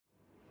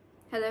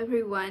Hello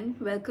everyone,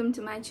 welcome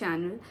to my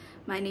channel.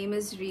 My name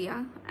is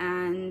Riya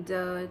and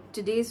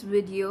today's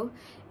video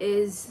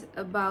is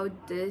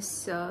about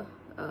this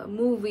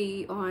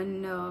movie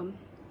on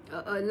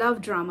a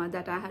love drama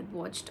that I had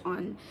watched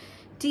on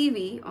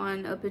TV,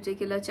 on a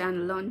particular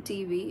channel on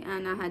TV,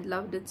 and I had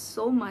loved it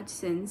so much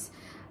since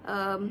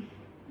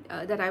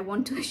that I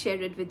want to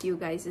share it with you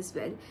guys as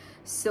well.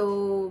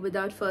 So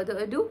without further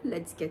ado,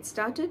 let's get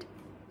started.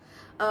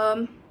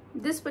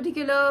 This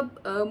particular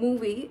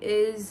movie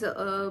is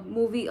a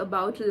movie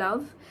about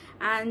love,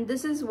 and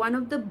this is one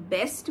of the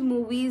best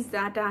movies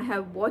that I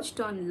have watched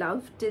on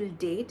love till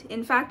date.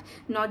 In fact,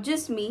 not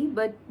just me,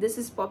 but this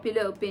is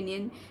popular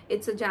opinion.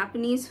 It's a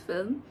Japanese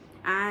film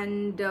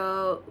and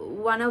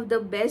one of the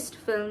best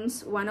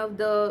films, one of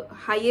the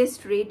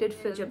highest rated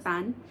films in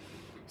Japan.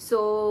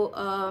 So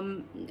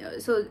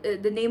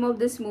the name of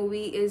this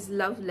movie is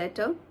Love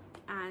Letter,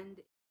 and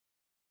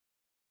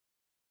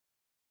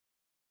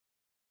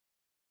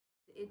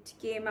it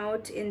came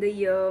out in the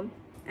year,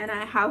 and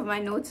I have my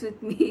notes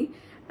with me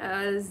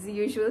as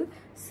usual,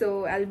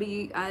 so I'll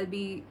be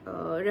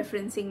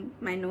referencing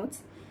my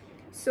notes.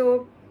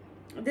 So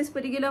this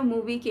particular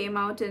movie came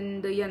out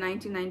in the year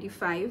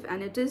 1995,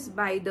 and it is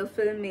by the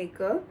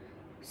filmmaker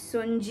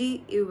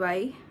Sunji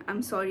Iwai.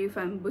 I'm sorry if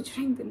I'm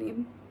butchering the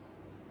name,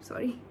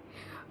 sorry,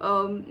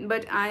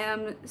 but I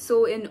am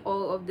so in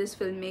awe of this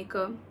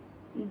filmmaker.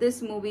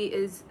 This movie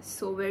is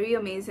so very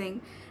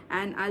amazing,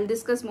 and I'll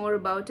discuss more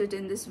about it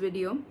in this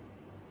video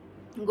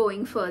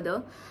going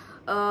further.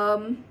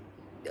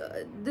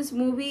 This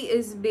movie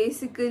is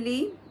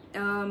basically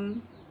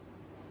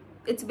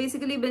it's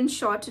basically been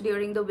shot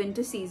during the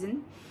winter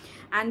season,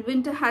 and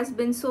winter has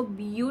been so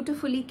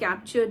beautifully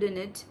captured in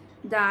it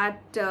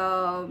that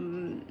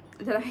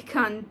that I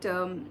can't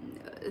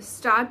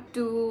start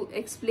to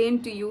explain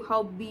to you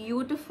how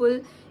beautiful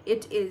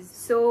it is.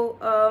 So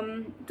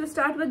to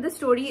start with, the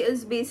story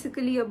is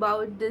basically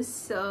about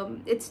this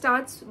it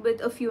starts with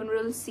a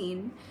funeral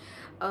scene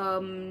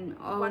of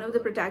one of the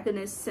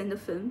protagonists in the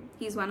film.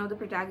 He's one of the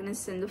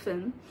protagonists in the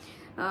film.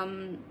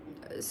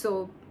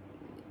 So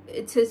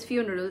it's his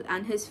funeral,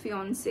 and his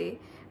fiance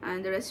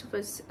and the rest of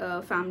his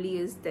family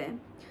is there.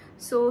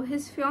 So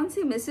his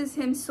fiance misses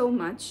him so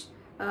much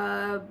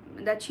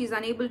that she's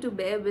unable to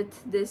bear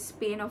with this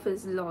pain of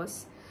his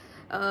loss.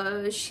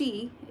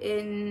 She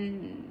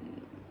in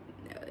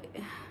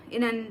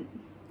an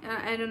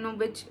I don't know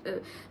which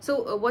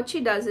what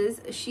she does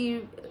is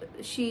she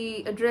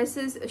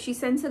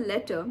sends a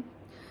letter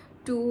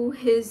to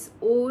his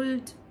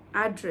old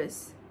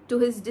address, to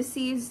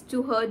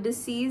her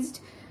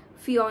deceased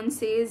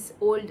fiance's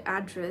old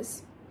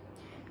address,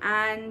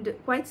 and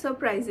quite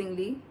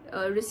surprisingly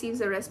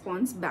receives a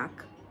response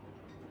back.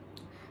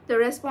 The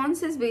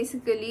response is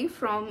basically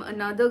from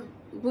another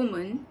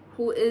woman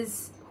who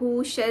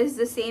shares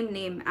the same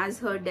name as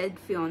her dead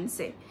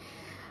fiance,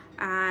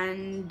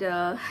 and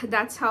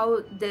that's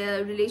how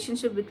the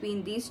relationship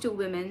between these two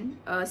women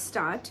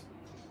start.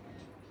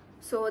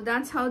 So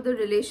that's how the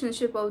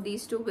relationship of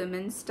these two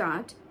women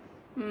start.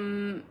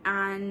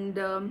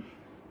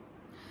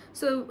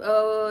 So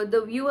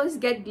the viewers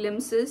get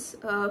glimpses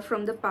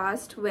from the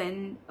past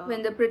when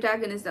the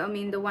protagonist, I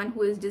mean the one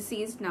who is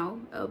deceased now,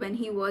 when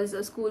he was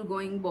a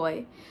school-going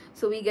boy.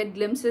 So we get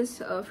glimpses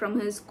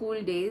from his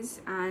school days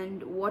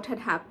and what had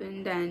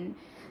happened, and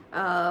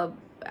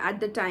at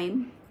the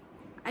time.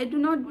 I do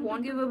not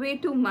want to give away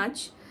too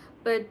much,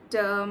 but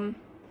the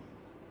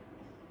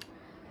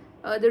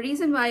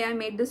reason why I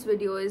made this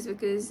video is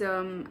because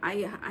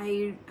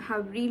I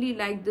have really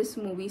liked this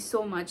movie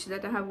so much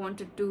that I have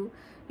wanted to,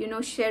 you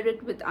know, share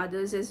it with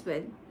others as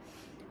well.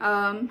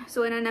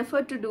 So in an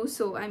effort to do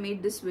so, I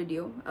made this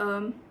video.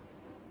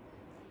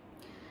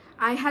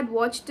 I had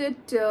watched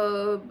it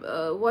on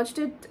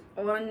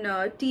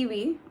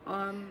TV.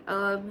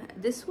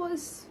 This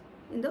was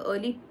in the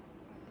late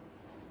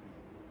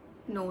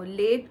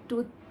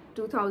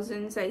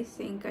 2000s, I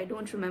think. I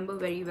don't remember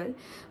very well,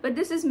 but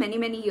this is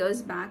many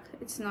years back.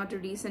 It's not a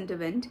recent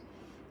event.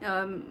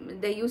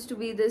 There used to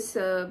be this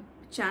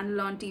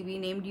channel on TV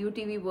named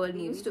UTV World.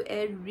 It used to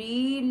air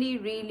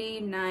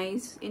really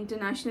nice,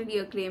 internationally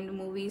acclaimed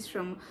movies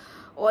from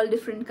all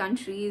different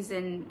countries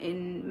and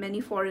in many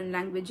foreign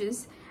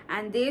languages,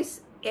 and they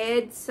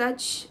aired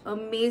such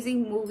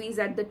amazing movies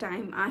at the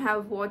time. I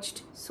have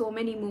watched so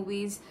many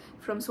movies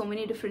from so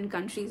many different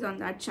countries on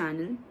that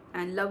channel,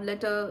 and Love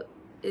Letter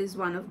is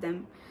one of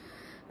them.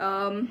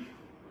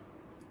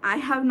 I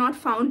have not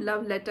found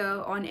Love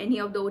Letter on any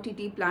of the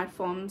OTT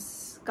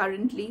platforms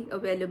currently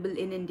available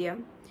in India,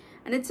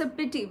 and it's a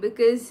pity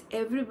because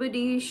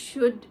everybody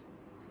should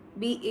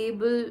be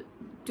able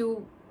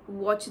to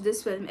watch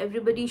this film.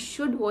 Everybody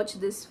should watch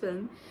this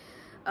film.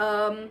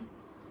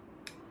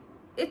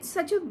 It's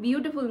such a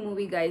beautiful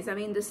movie, guys. I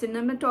mean, the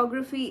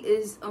cinematography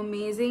is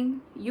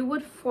amazing. You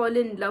would fall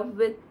in love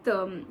with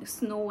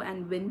snow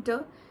and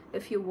winter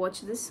if you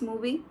watch this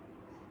movie,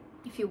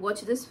 if you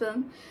watch this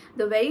film.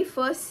 The very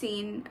first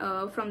scene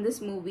from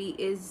this movie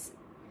is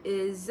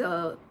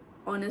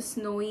on a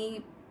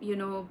snowy, you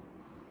know,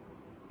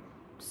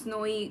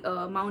 snowy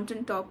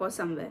mountain top or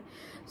somewhere.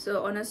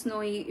 So on a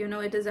snowy, you know,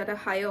 it is at a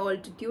higher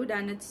altitude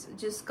and it's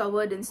just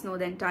covered in snow,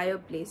 the entire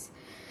place.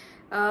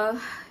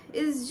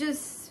 Is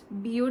just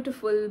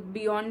beautiful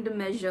beyond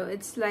measure.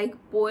 It's like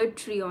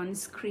poetry on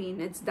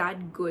screen. It's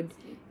that good.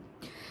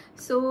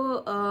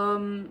 So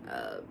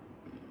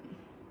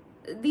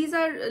these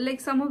are like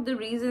some of the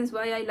reasons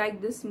why I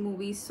like this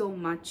movie so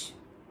much.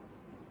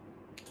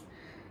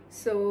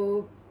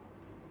 So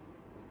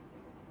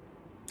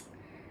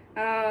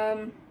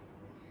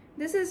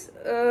this is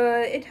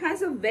it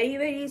has a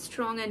very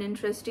strong and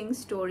interesting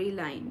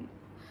storyline.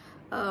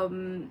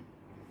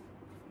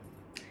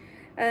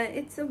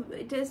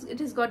 It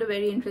has got a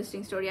very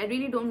interesting story. I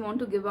really don't want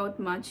to give out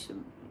much.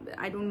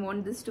 I don't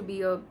want this to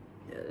be a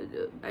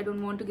I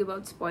don't want to give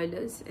out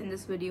spoilers in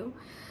this video,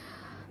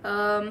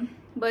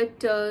 but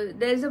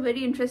there's a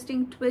very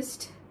interesting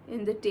twist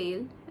in the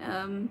tale.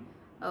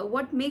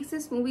 What makes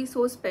this movie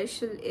so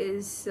special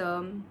is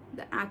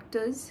the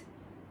actors.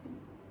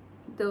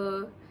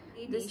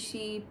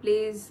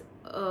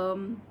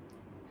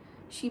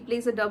 She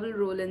plays a double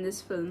role in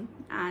this film,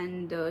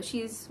 and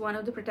she's one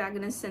of the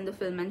protagonists in the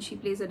film, and she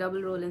plays a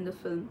double role in the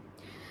film.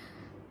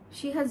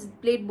 She has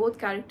played both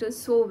characters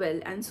so well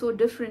and so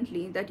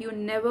differently that you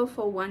never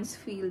for once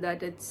feel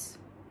that it's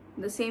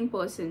the same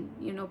person,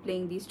 you know,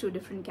 playing these two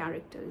different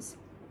characters.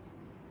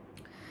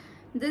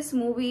 This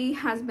movie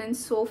has been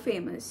so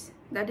famous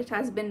that it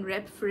has been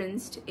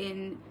referenced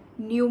in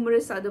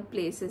numerous other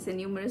places, in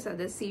numerous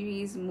other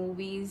series,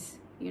 movies,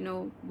 you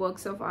know,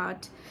 works of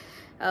art.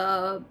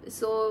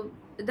 So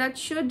that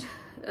should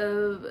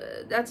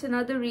that's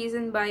another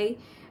reason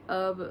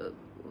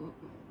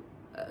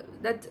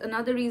that's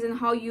another reason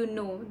how you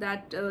know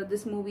that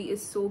this movie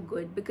is so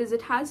good, because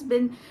it has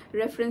been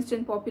referenced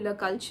in popular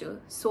culture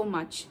so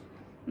much.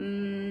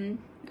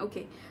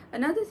 Okay,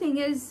 another thing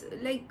is,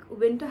 like,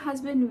 winter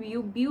has been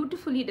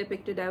beautifully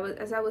depicted.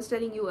 As I was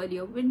telling you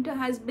earlier,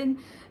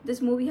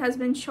 this movie has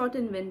been shot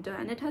in winter,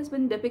 and it has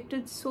been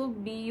depicted so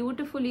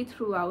beautifully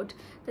throughout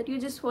that you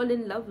just fall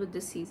in love with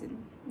the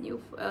season.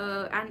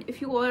 And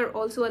if you are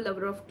also a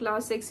lover of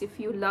classics, if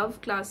you love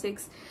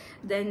classics,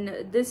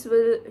 then this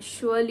will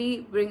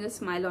surely bring a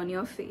smile on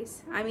your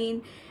face. I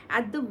mean,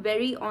 at the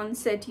very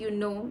onset, you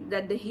know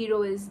that the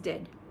hero is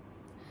dead,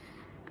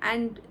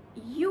 and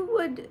you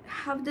would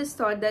have this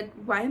thought that,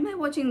 why am I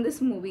watching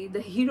this movie?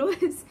 The hero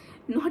is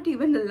not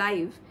even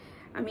alive.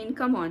 I mean,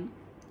 come on.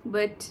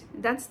 But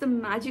that's the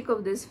magic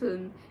of this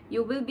film.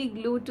 You will be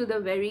glued to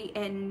the very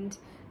end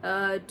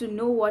to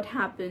know what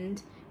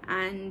happened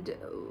and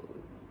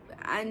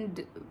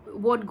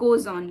what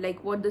goes on,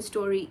 like what the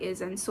story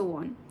is and so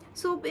on.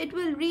 So it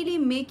will really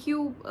make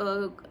you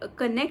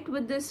connect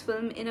with this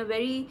film in a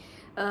very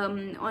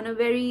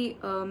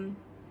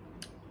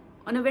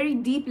on a very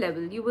deep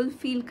level. You will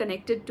feel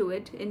connected to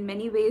it in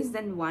more ways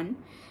than one,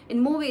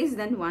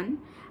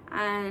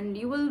 and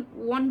you will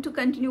want to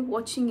continue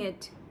watching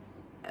it.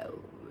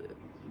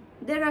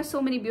 There are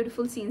so many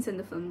beautiful scenes in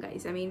the film,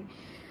 guys. I mean,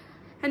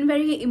 and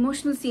very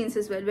emotional scenes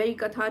as well, very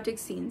cathartic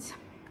scenes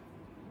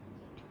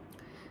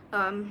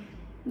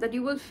that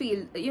you will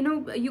feel. You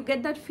know, you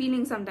get that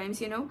feeling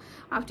sometimes, you know,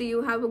 after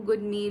you have a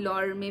good meal,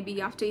 or maybe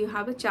after you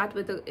have a chat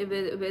with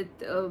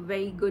a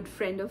very good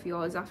friend of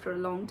yours after a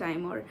long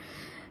time, or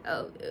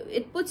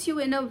it puts you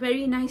in a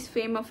very nice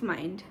frame of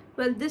mind.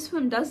 Well, this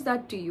film does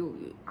that to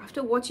you.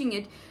 After watching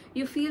it,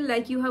 you feel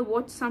like you have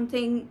watched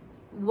something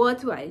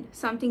worthwhile,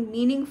 something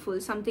meaningful,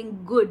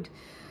 something good.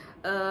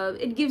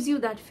 It gives you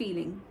that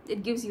feeling.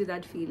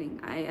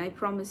 I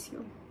promise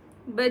you.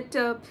 But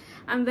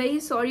I'm very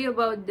sorry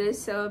about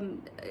this.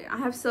 I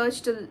have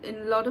searched in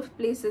a lot of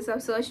places.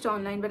 I've searched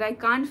online, but I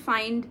can't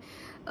find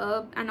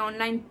an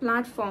online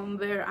platform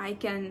where I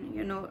can,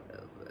 you know,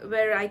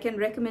 where I can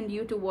recommend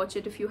you to watch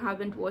it if you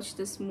haven't watched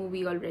this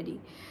movie already,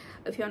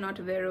 if you're not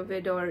aware of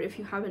it, or if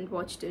you haven't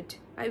watched it.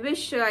 I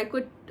wish I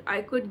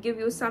could give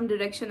you some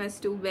direction as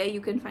to where you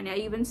can find it. I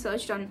even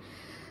searched on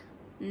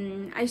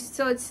I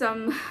searched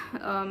some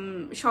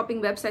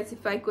shopping websites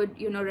if I could,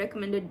 you know,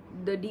 recommend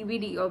the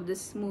DVD of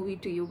this movie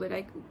to you, but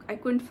I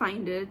couldn't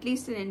find it, at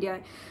least in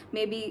India.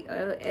 Maybe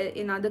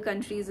in other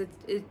countries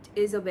it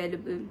is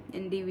available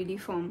in DVD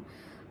form.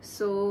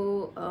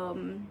 So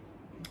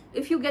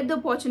if you get the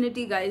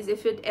opportunity, guys,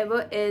 if it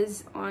ever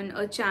is on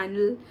a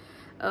channel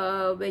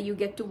where you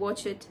get to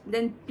watch it,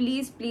 then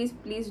please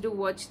do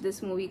watch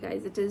this movie,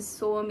 guys. It is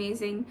so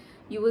amazing.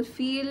 You will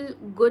feel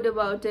good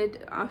about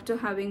it after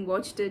having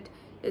watched it.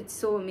 It's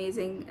so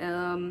amazing.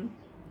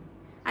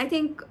 I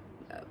think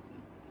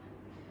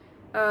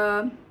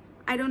I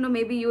don't know,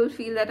 maybe you will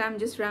feel that I'm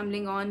just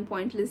rambling on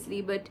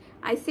pointlessly, but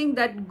I think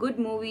that good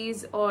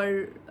movies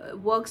or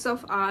works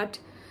of art,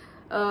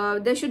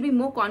 there should be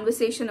more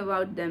conversation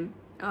about them.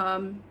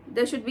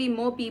 There should be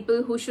more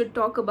people who should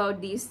talk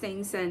about these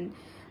things, and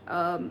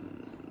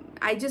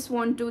I just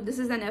want to, this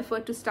is an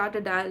effort to start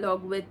a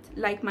dialogue with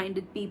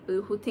like-minded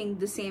people who think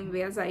the same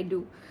way as I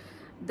do,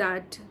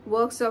 that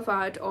works of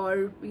art,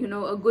 or, you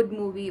know, a good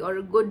movie or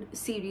a good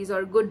series or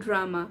a good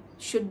drama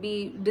should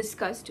be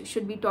discussed,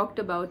 should be talked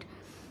about.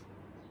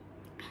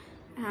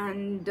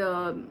 and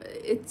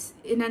it's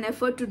in an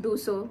effort to do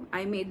so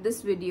I made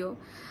this video.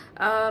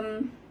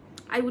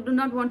 I do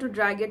not want to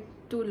drag it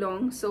too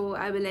long, so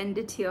I will end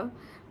it here.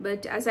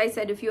 But as I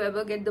said, if you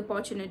ever get the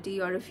opportunity,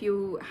 or if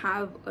you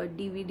have a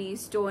DVD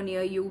store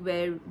near you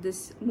where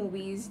this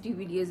movie's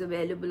DVD is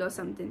available or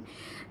something,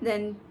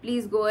 then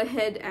please go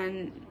ahead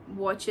and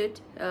watch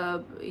it.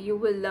 You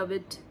will love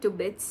it to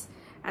bits,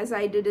 as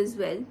I did as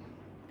well.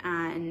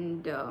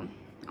 And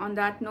on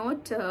that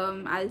note,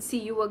 I'll see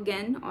you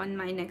again on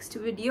my next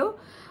video.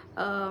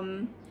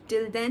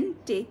 Till then,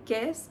 take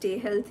care, stay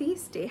healthy,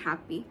 stay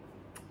happy.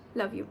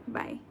 Love you.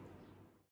 Bye.